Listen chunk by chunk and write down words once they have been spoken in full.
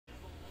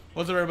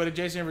What's up, everybody?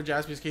 Jason here for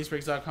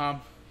JaspysCaseBreaks.com.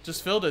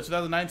 Just filled it.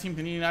 2019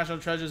 Panini National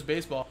Treasures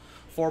Baseball.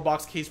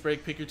 4-box case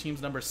break. Pick your teams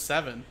number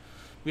 7.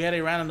 We had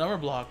a random number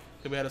block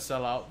that we had to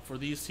sell out for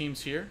these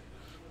teams here.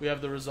 We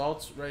have the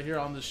results right here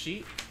on the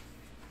sheet.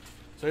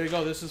 So here you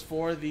go. This is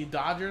for the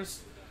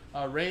Dodgers,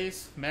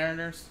 Rays,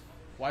 Mariners,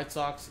 White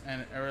Sox,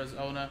 and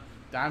Arizona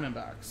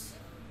Diamondbacks.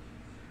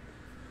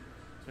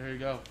 So here you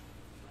go.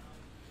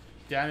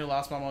 Daniel,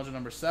 last spot mojo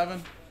number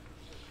 7.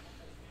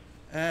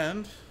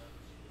 And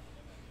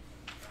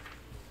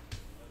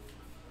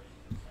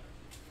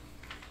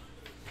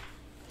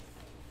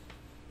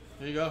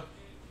there you go.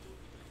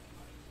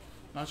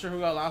 Not sure who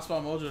got last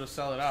spot mojo to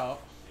sell it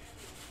out.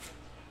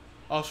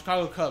 Oh,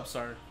 Chicago Cubs,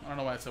 sorry. I don't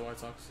know why I said White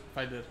Sox. If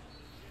I did.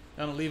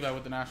 I'm going to leave that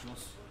with the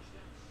Nationals.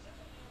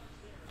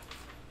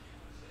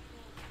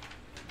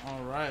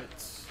 Alright.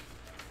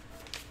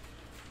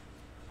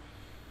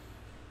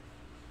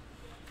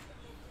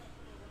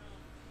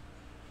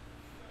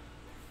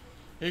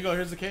 Here you go.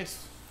 Here's the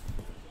case.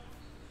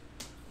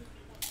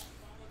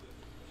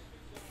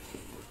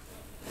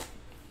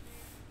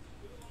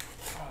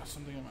 Oh,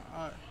 something in my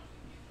eye.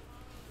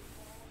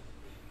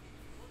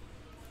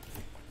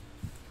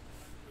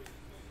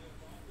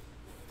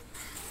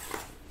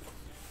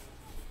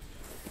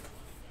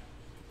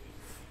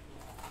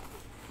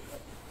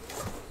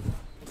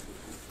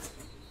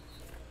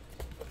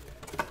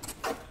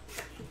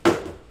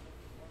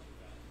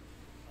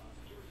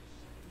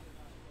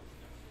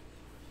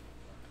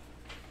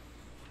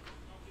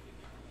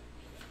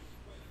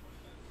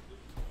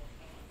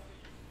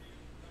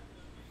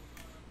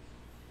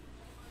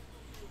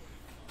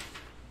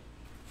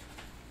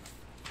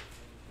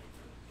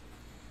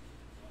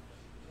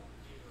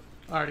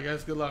 Alrighty,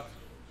 guys. Good luck.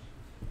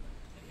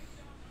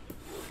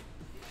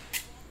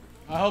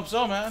 I hope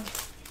so, man.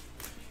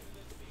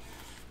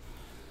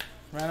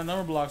 Random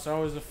number blocks are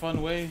always a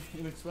fun way,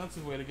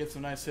 inexpensive way to get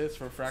some nice hits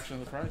for a fraction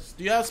of the price.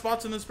 Do you have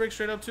spots in this break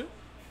straight up, too?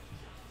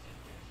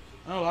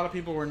 I know a lot of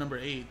people were number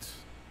 8.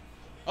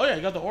 Oh, yeah.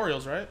 You got the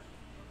Orioles, right?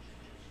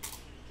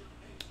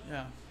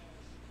 Yeah.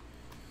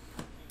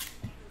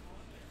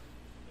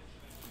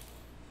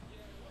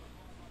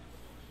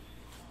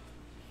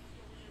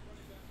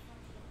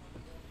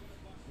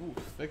 Ooh,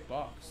 thick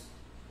box.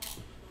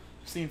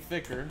 Seem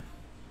thicker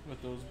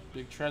with those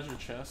big treasure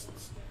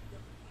chests,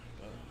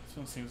 but this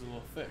one seems a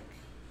little thick.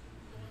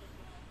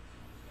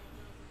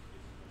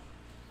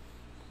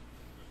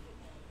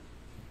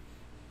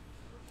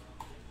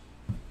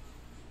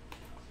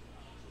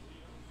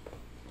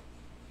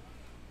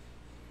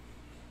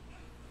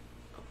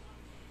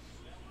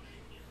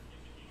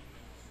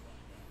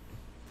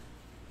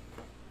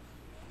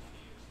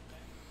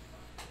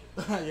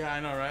 Yeah, I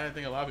know, right? I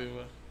think a lot of people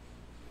would.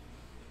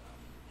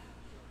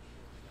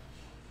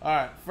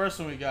 Alright, first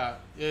one we got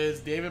is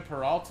David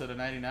Peralta to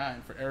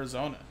 99 for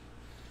Arizona.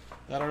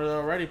 That are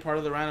already part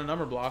of the random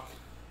number block.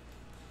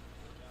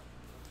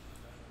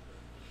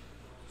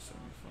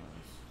 75.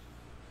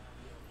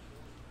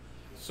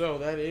 So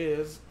that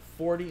is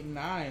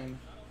 49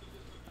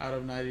 out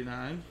of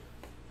 99.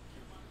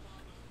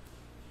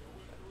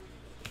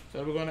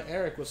 So we're going to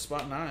Eric with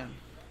spot 9.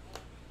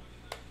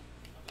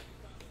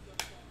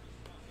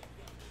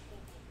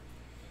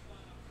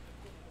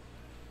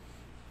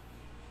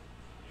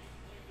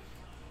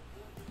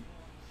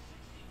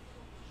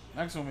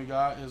 Next one we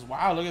got is,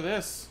 wow, look at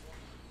this.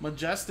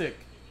 Majestic.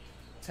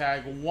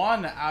 Tag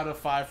 1 out of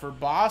 5 for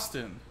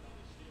Boston.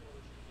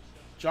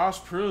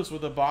 Josh Proust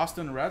with the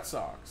Boston Red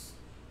Sox.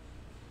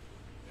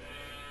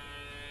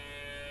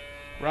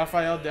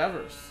 Rafael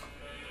Devers.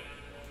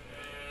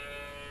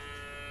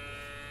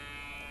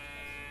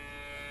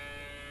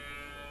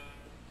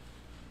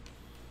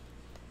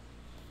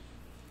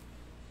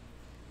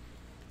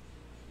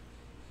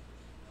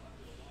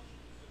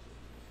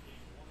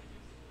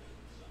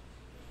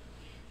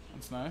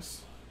 That's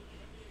nice.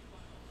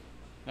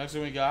 Next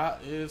one we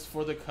got is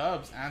for the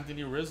Cubs,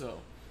 Anthony Rizzo.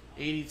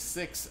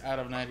 86 out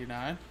of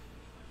 99.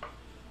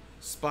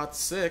 Spot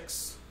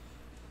 6.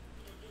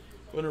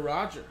 Going to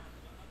Roger.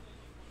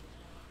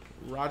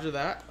 Roger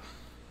that.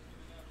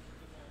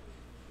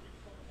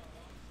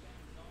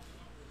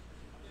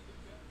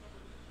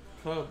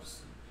 Cubs,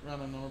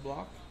 random number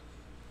block.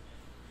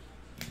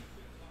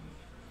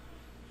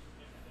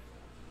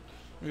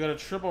 We got a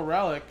triple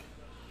relic.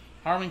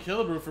 Harmon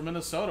Killebrew for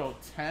Minnesota,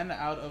 10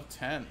 out of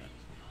 10.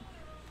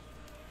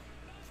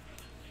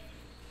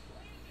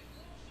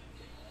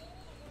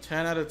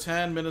 Ten out of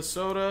 10,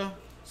 Minnesota,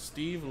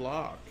 Steve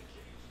Locke.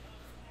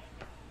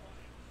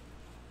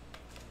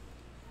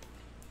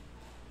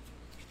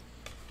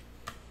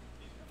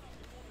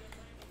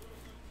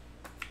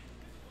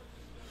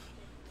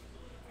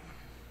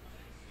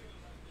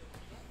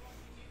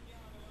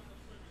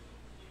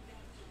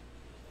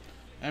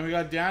 And we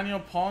got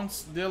Daniel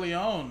Ponce de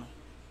Leon.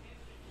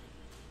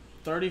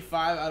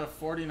 35 out of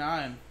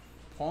 49.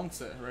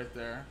 Ponce right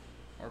there.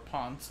 Or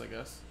Ponce, I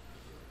guess.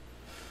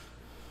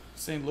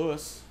 St.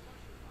 Louis.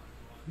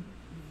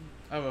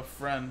 I have a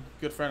friend,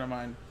 good friend of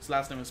mine. His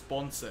last name is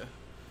Ponce.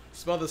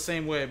 Spelled the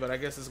same way, but I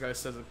guess this guy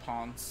says it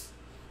Ponce.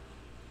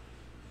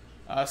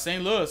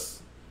 St.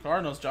 Louis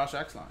Cardinals, Josh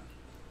Exline.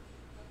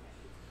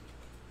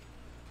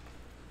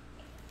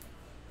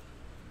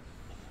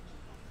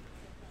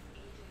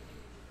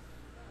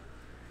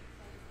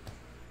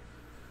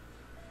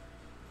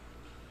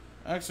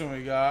 Next one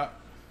we got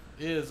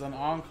is an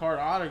on-card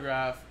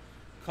autograph.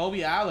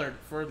 Kobe Allard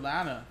for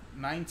Atlanta,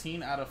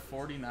 19 out of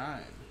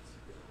 49.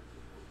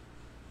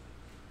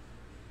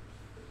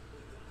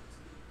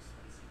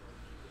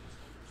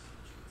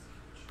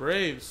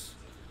 Braves,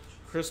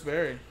 Chris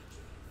Berry.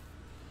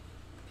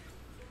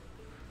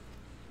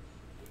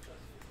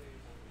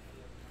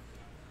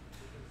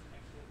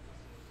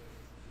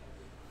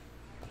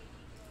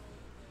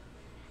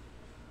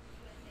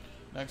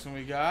 Next one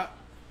we got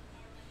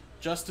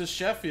Justice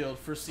Sheffield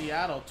for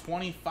Seattle,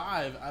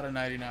 25 out of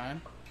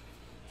 99. So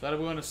that'll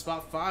be going to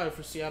spot 5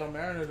 for Seattle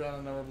Mariners on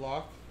another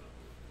block.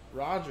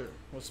 Roger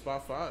with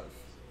spot 5.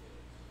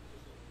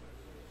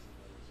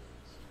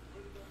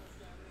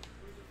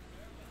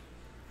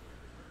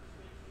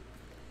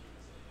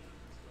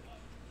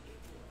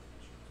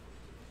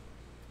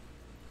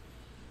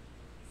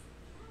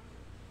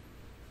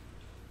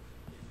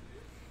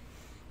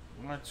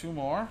 All right, 2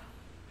 more.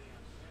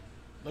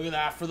 Look at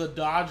that for the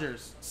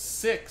Dodgers.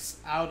 6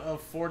 out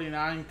of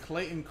 49.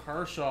 Clayton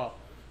Kershaw,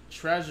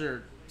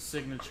 treasured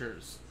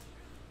signatures.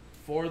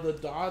 For the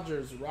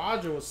Dodgers,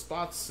 Roger with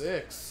spot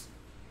 6.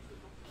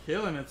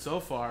 Killing it so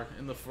far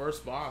in the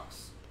first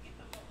box.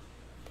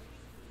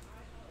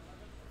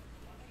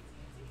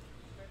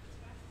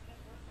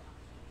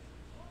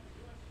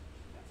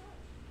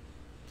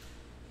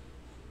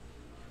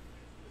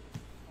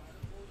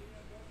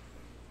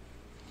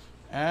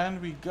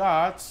 And we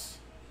got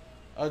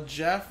a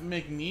Jeff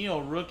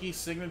McNeil rookie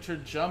signature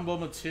jumbo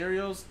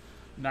materials,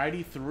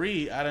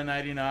 93 out of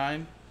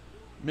 99.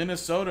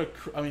 Minnesota.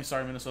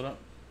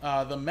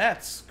 The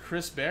Mets,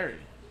 Chris Berry.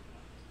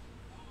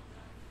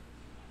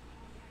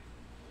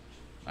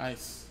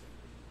 Nice.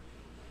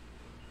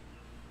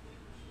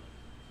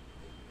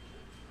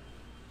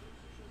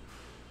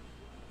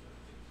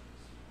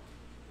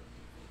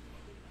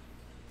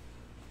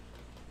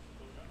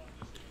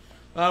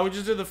 We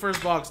just did the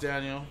first box,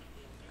 Daniel.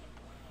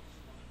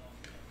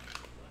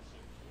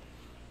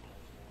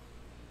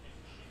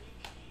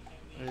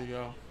 There you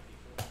go.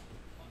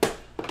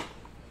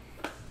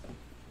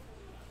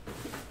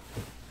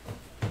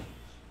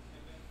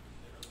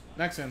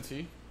 Next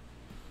NT.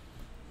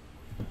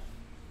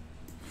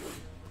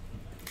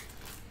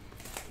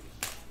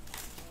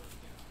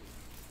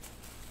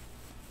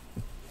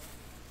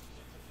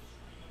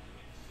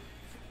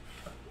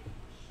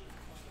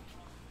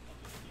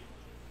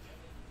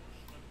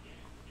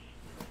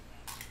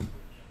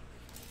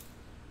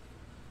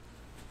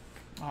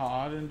 Oh,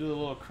 I didn't do the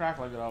little crack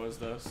like it always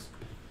does.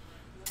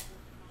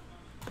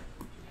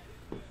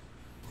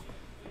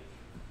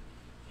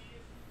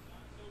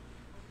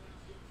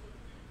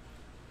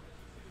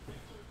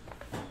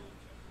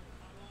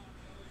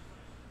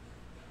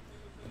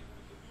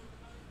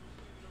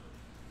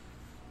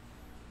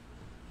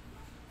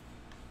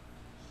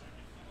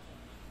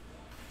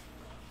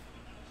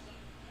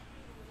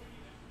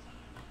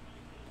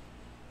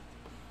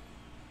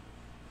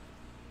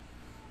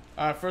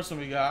 Alright, first one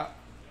we got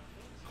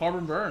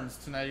Corbin Burns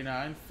to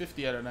 99,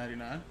 50 out of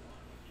 99.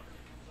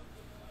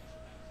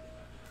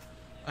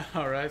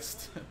 Alright,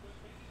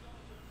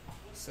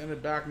 send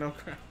it back, no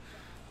crap.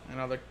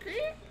 Another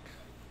creak.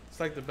 It's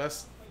like the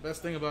best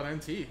thing about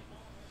NT.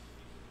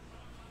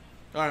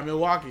 Alright,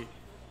 Milwaukee,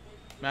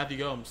 Matthew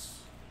Gomes.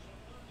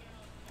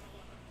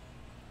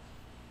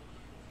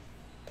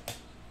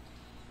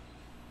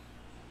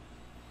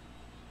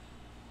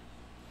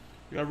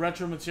 We got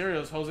retro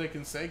materials, Jose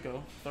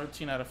Canseco,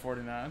 13 out of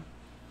 49.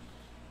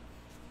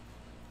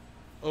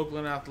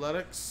 Oakland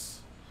Athletics,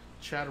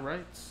 Chad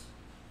Wright.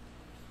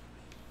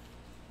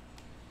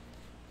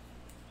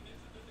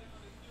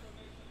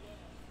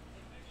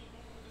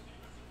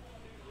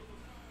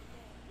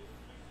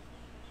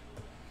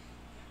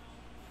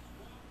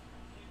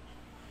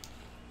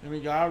 Then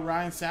we got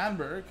Ryan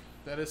Sandberg,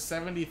 that is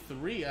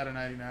 73 out of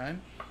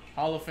 99.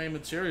 Hall of Fame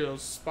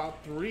materials, spot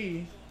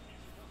 3.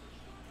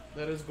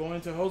 That is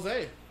going to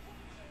Jose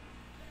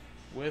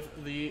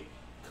with the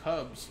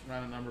Cubs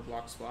random number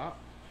block spot.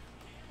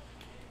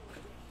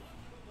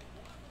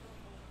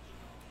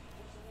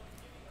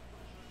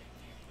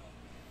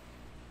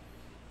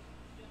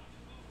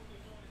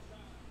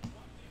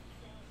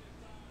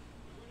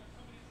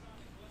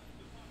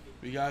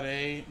 We got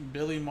a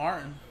Billy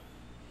Martin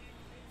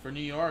for New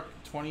York,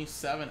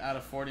 27 out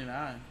of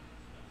 49.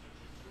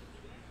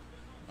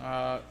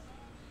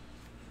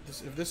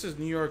 If this is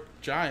New York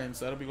Giants,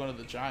 that'll be one of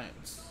the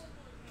Giants.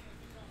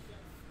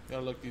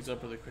 Gotta look these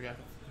up really quick.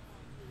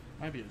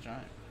 Might be a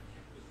Giant.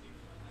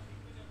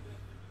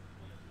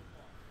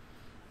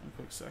 One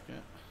quick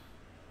second.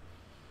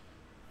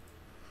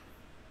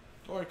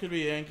 Or it could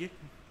be a Yankee.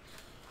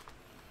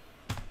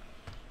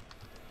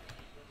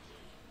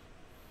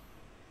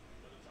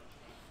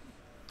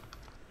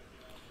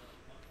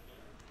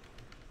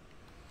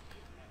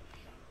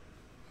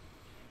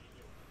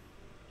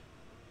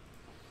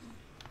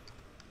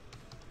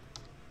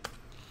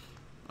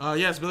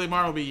 Yes, Billy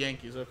Martin will be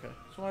Yankees. Okay.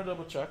 Just want to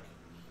double check.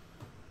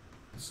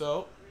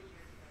 So,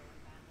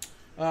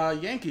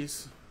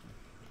 Yankees.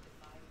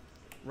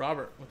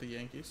 Robert with the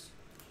Yankees.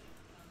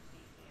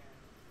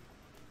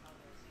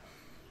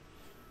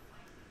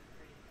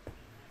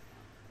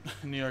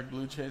 New York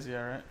Blue Jays,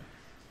 yeah,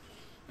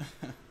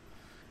 right?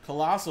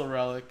 Colossal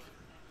Relic.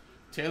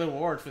 Taylor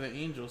Ward for the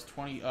Angels,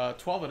 12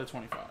 out of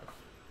 25.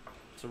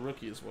 It's a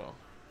rookie as well.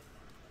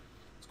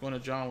 It's going to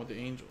John with the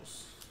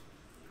Angels.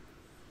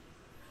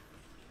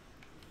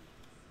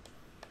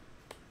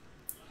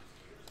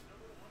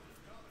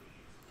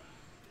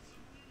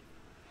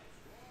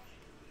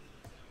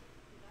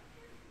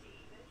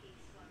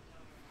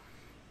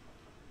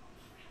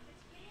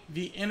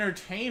 The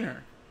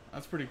Entertainer.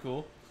 That's pretty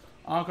cool.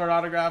 On-card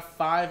autograph,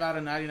 5 out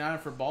of 99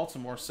 for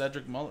Baltimore,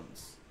 Cedric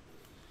Mullins.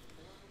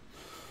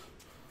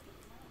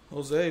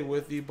 Jose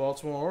with the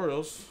Baltimore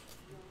Orioles.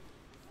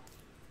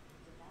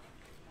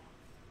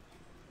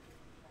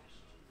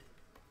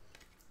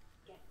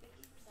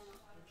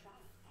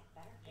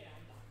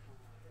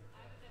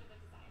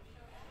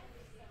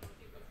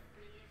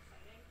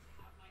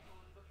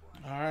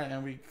 All right,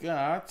 and we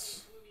got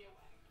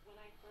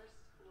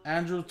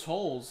Andrew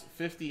Tolles,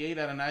 58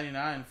 out of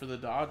 99 for the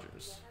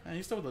Dodgers. And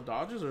he's still with the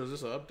Dodgers, or is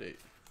this an update?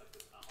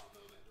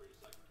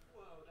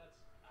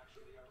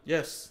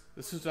 Yes,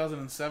 this is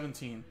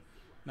 2017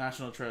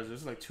 National Treasure. This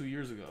is like 2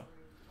 years ago.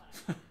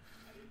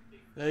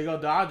 There you go,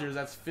 Dodgers.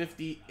 That's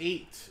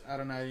 58 out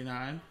of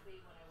 99.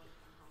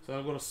 So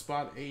I'll go to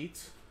spot 8.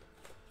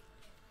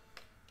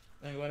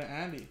 And go to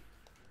Andy.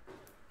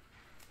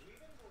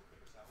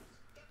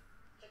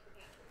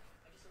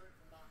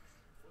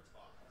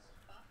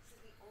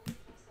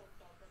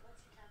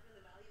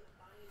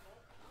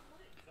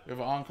 We have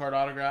an on-card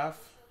autograph.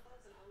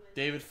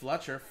 David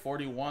Fletcher,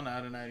 41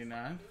 out of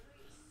 99.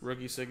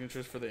 Rookie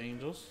signatures for the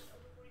Angels.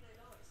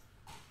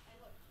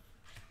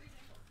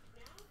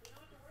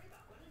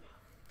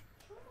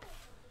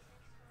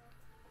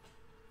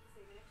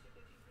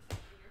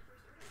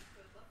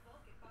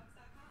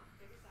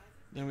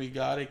 Then we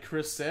got a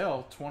Chris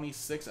Sale,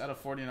 26 out of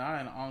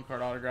 49,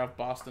 on-card autograph,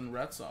 Boston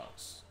Red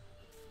Sox.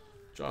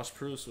 Josh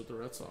Proust with the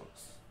Red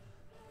Sox.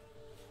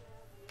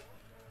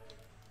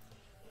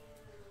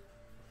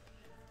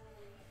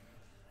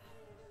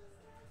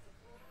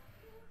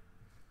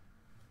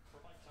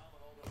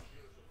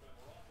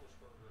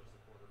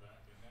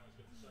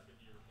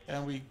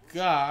 And we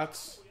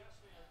got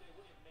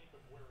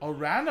a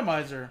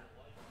randomizer.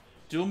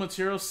 Dual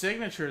material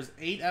signatures,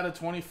 8 out of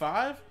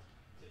 25.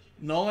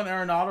 Nolan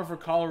Arenado for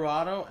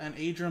Colorado and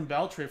Adrian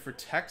Beltre for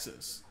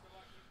Texas.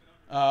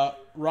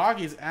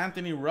 Rockies,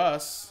 Anthony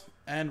Russ,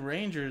 and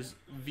Rangers,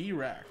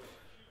 V-Rack.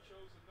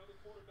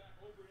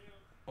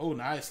 Oh,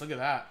 nice. Look at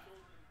that.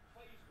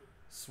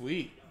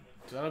 Sweet.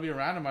 So that'll be a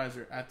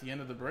randomizer at the end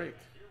of the break.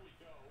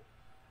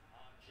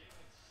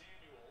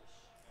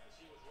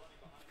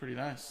 Pretty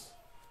nice.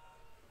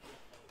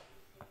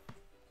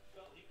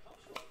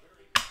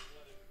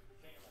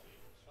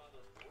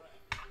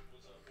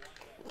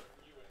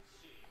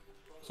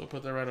 So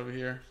put that right over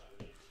here.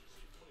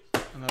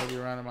 And that'll be a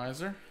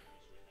randomizer.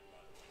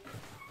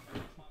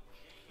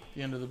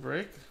 The end of the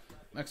break.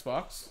 Next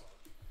box.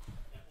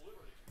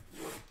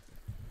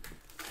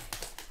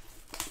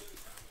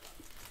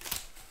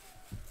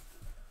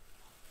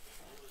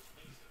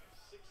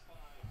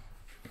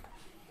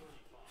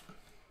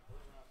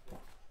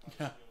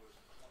 Yeah,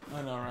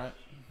 I know, right?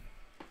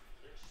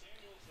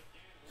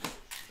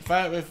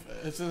 If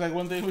it's just like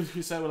one thing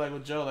we said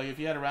with Joe, like if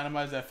you had to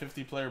randomize that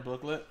 50-player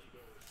booklet,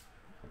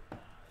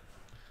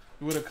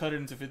 we would have cut it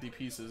into 50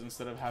 pieces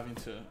instead of having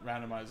to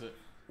randomize it.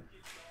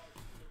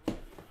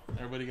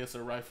 Everybody gets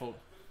a rifled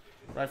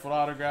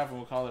autograph, and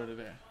we'll call it a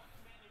day.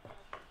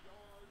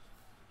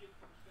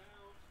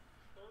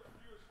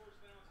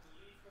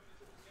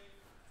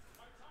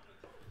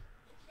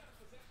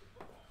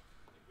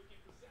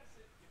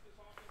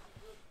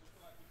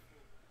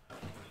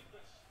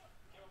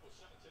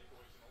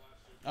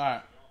 All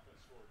right.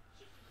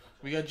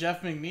 We got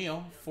Jeff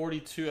McNeil,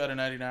 42 out of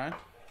 99.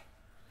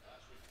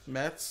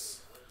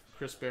 Mets,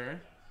 Chris Berry.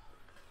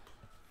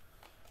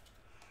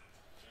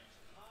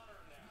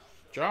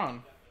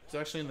 John is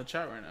actually in the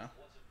chat right now.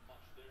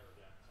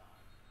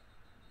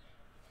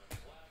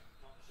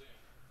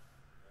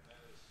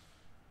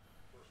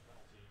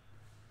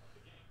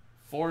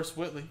 Forrest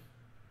Whitley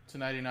to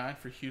 99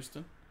 for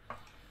Houston.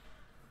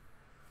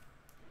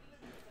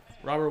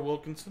 Robert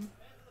Wilkinson.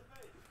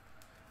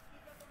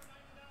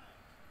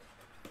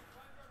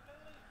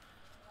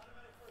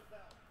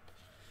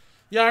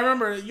 Yeah, I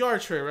remember. You are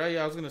Trey, right?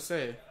 Yeah, I was going to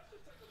say.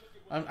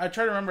 I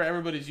try to remember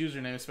everybody's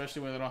username,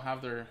 especially when they don't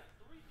have their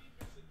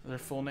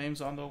full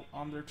names on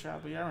their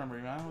chat. But yeah, I remember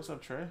you, man. What's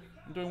up, Trey?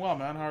 I'm doing well,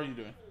 man. How are you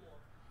doing?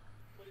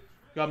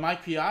 Got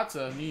Mike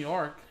Piazza, New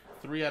York,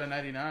 3 out of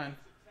 99.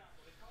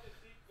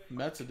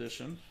 Mets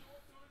edition.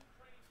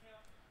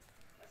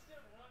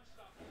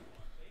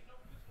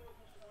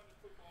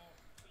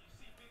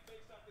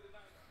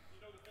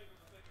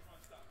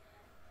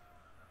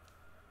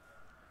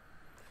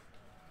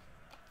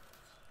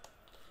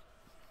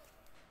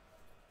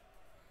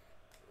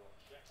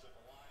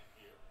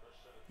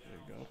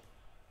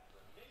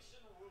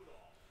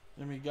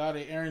 Then we got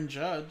a Aaron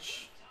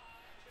Judge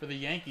for the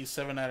Yankees,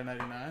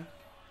 7/99.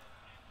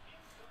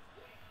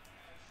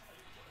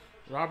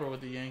 Robert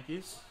with the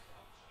Yankees.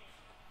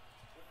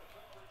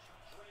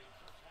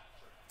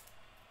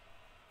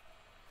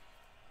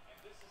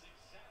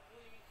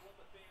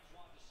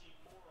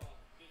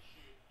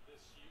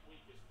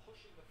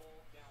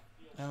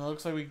 And it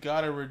looks like we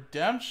got a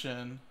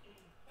redemption.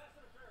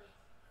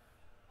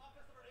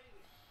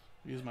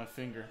 Use my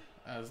finger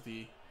as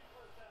the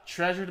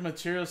Treasured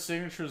Material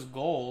Signatures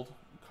Gold.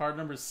 Card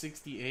number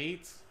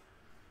 68.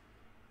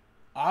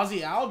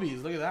 Ozzy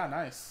Albies. Look at that.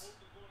 Nice.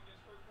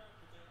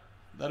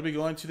 That'll be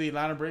going to the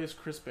Atlanta Braves,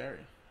 Chris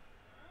Berry.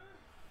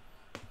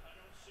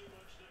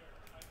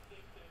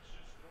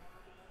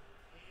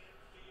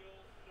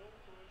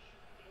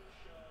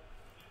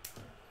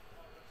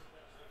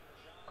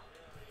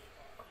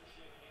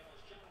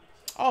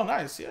 Oh,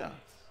 nice. Yeah.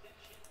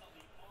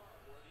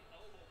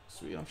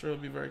 Sweet. I'm sure he'll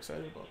be very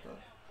excited about that.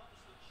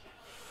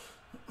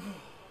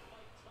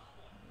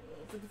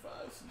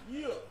 55.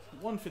 Yeah.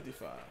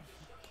 155.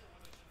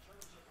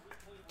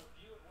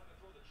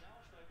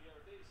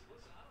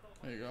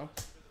 There you go.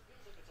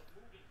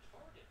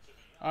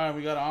 All right,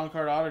 we got an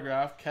on-card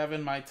autograph.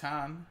 Kevin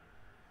Maitan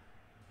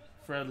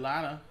for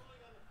Atlanta.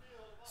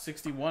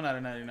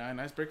 61/99.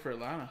 Nice break for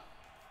Atlanta.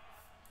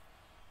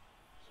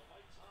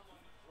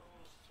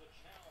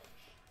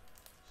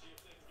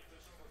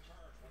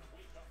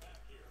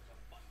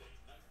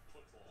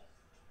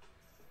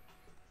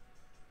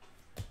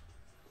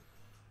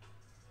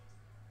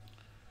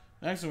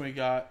 Next one we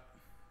got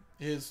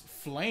is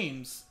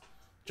Flames.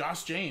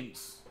 Josh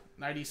James.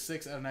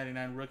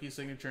 96/99 rookie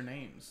signature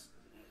names.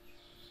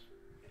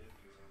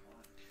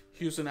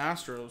 Houston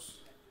Astros.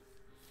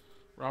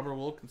 Robert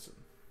Wilkinson.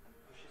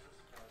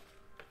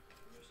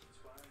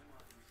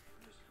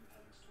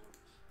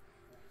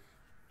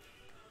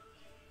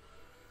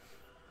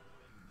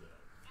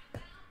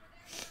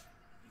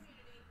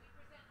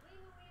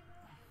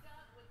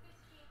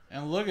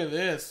 And look at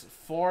this.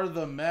 For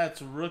the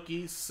Mets,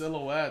 rookie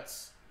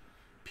silhouettes.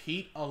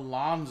 Pete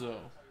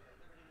Alonso.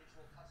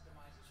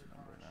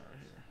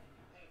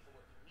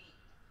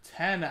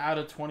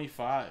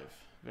 10/25.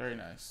 Very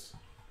nice.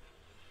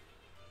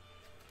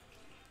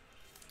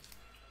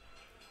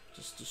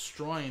 Just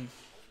destroying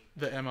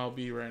the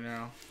MLB right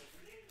now.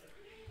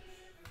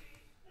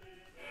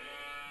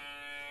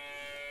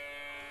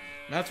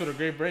 And that's what a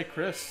great break,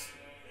 Chris.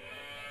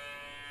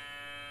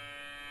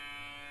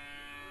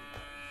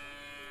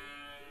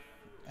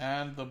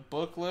 And the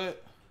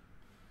booklet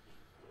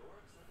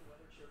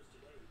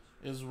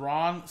is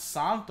Ron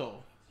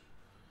Santo.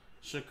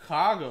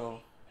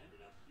 Chicago.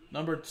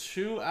 Number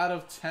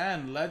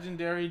 2/10.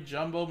 Legendary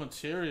Jumbo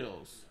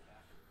Materials.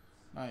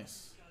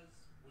 Nice.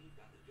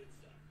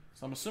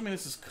 So I'm assuming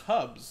this is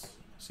Cubs.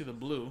 See the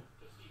blue.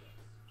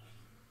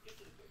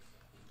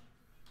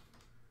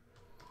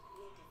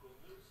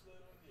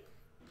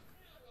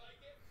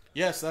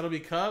 Yes, that'll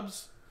be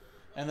Cubs.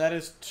 And that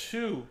is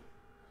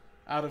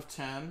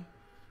 2/10.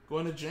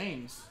 Going to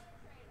James.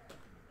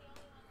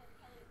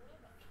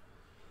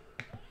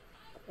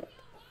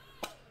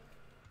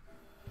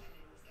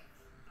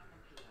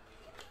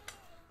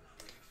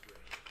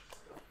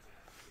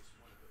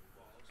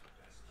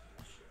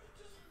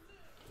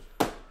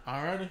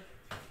 Alrighty.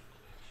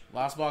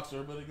 Last box,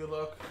 everybody, good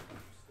luck.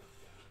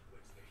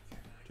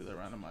 Do the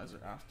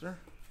randomizer after.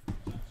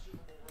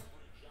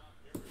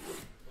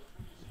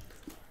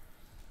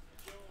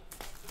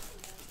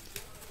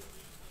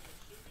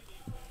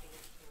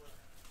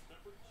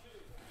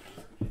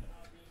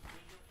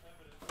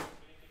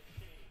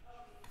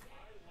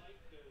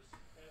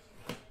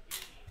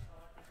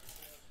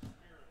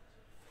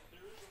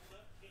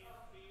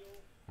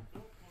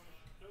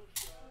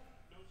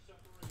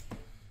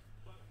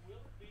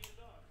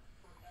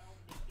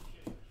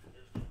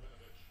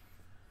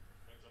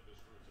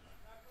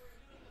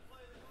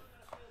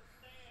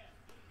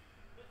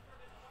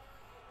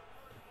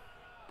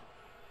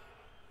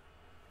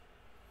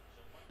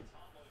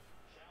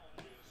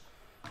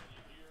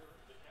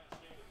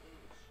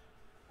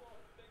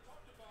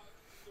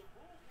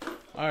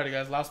 Alrighty,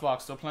 guys, last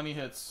box. Still plenty of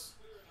hits.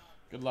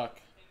 Good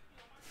luck.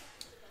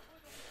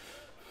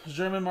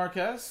 German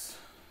Marquez,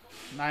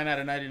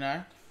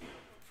 9/99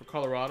 for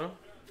Colorado.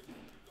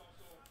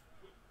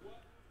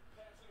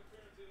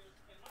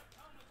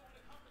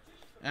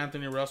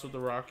 Anthony Russ with the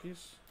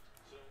Rockies.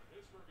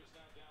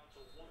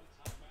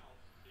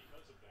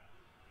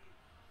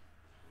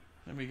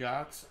 Then we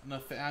got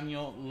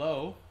Nathaniel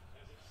Lowe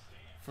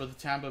for the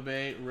Tampa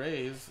Bay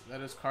Rays.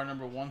 That is card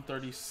number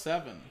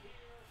 137.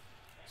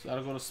 So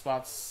that'll go to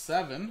spot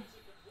 7.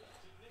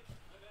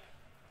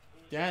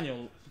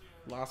 Daniel,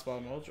 last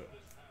ball mojo.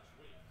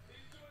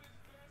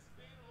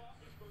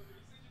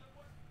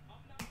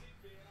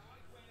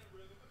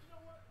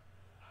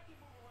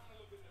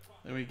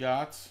 Then we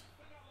got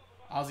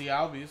Ozzy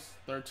Albies,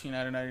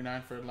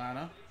 13/99 for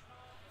Atlanta.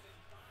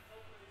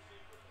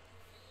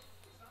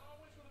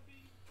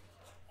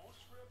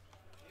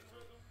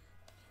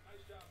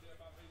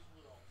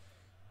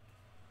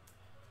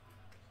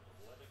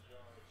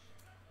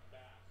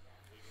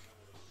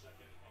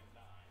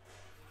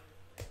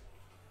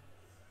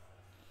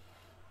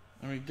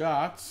 And we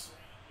got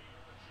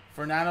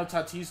Fernando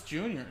Tatis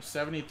Jr.,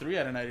 73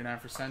 out of 99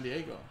 for San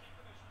Diego.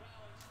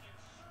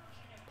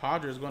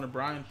 Padres going to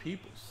Brian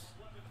Peoples.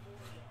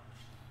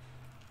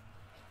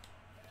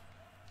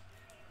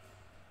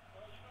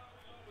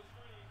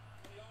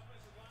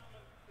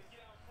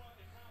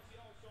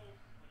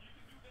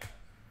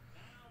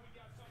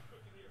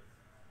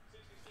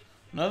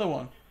 Another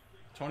one.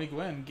 Tony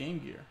Gwynn, Game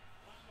Gear.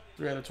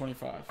 3 out of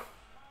 25.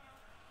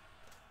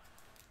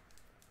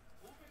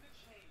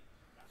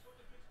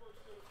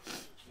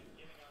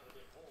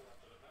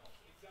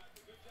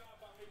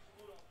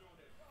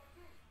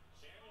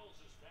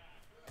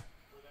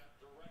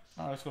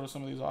 All right, let's go to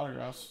some of these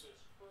autographs.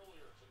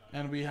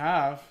 And we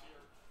have,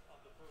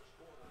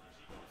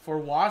 for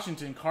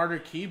Washington, Carter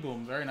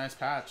Keyboom. Very nice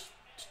patch.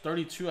 It's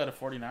 32 out of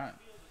 49.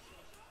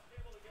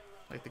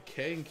 Like the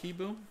K in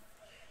Keyboom.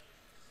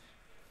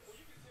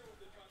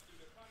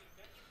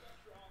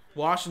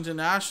 Washington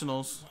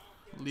Nationals,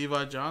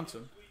 Levi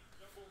Johnson.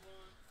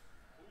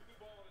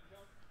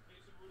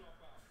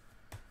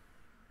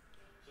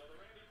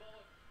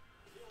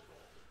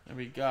 And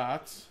we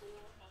got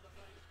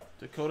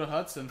Dakota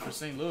Hudson for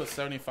St. Louis,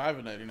 75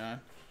 of 99.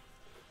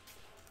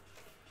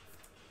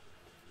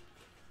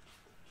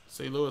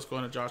 St. Louis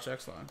going to Josh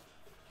Exline.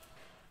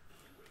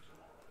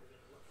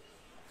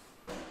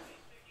 All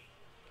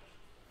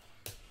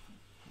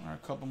right,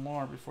 a couple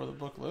more before the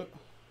booklet.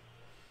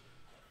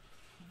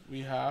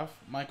 We have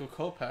Michael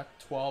Kopech,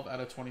 12 out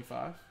of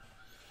 25.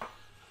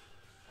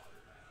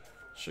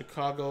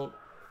 Chicago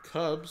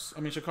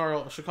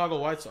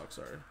White Sox,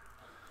 sorry.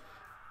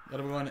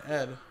 That'll be going to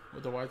Ed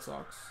with the White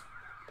Sox.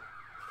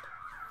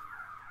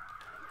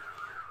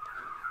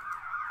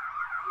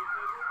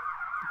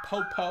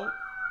 Popo,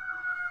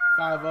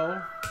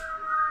 5-0.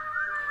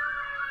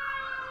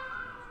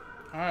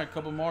 All right, a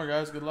couple more,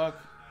 guys. Good luck.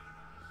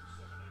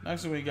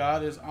 Next one we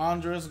got is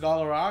Andres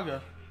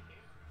Galarraga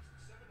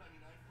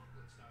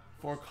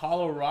for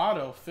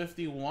Colorado,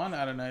 51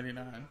 out of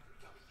 99.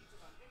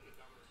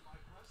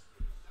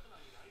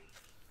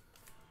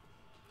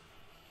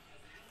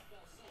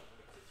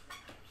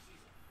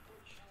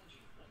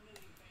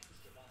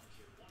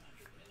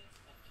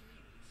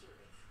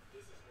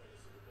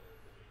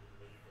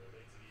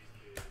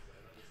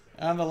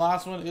 And the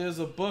last one is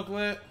a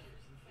booklet.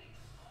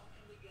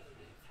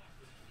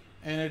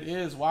 And it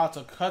is, wow, it's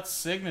a cut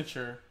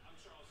signature.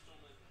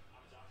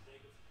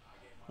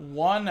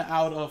 1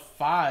 out of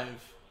 5.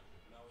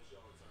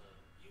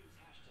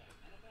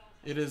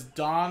 It is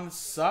Don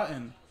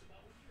Sutton.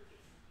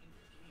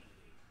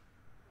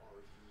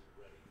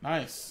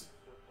 Nice.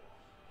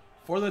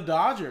 For the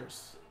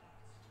Dodgers.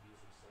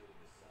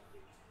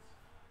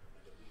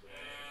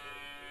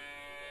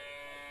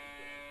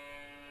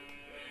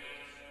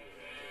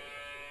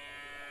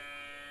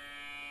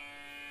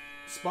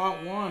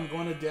 Spot 1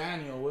 going to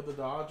Daniel with the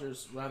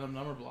Dodgers random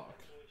number block.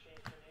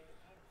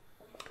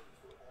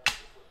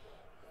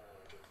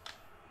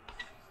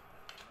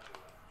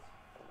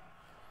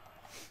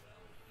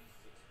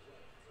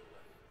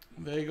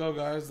 There you go,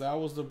 guys. That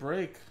was the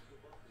break.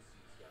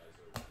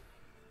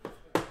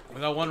 We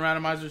got one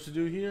randomizer to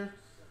do here.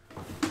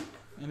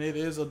 And it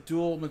is a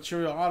dual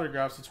material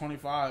autographs to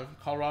 25.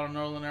 Colorado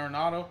Nolan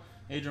Arenado,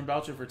 Adrian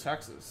Belcher for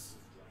Texas.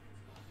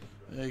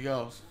 There you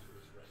go.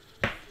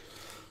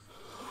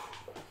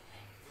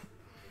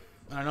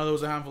 And I know there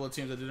was a handful of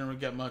teams that didn't really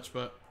get much,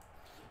 but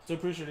still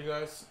appreciate you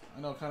guys.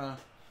 I know it kind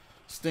of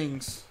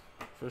stings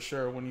for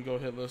sure when you go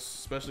hitless,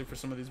 especially for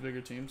some of these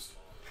bigger teams.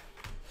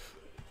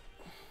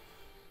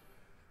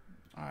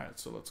 All right,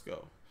 so let's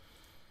go.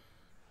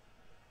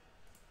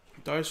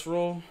 Dice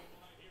roll.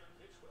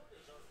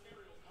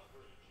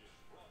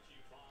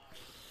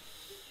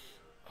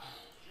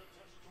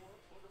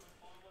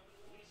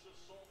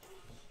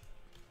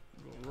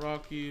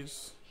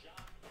 Rockies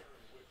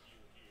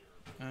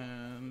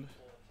and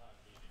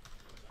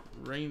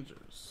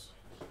Rangers.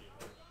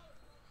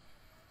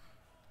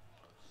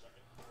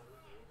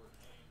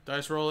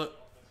 Dice roll it.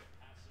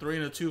 3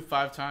 and a 2,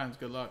 5 times.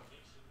 Good luck.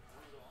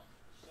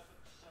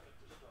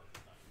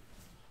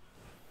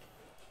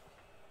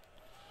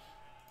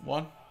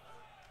 One,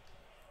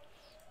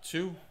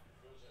 2,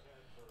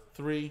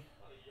 3,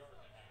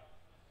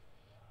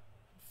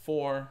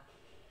 4,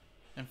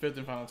 and 5th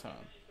and final time.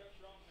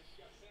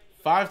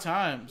 5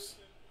 times.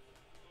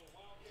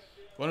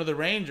 One of the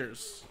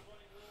Rangers.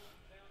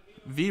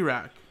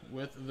 V-Rack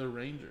with the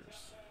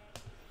Rangers.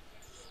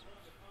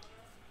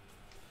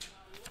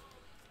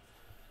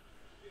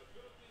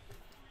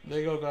 There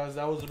you go, guys.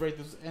 That was the break.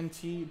 This is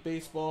NT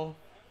Baseball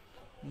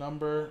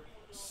number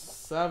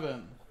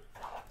 7.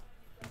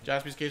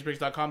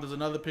 JaspysCaseBreaks.com. There's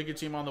another pick your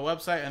team on the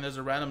website, and there's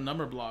a random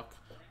number block,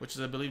 which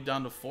is, I believe,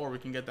 down to 4. We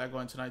can get that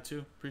going tonight,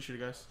 too. Appreciate it,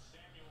 guys.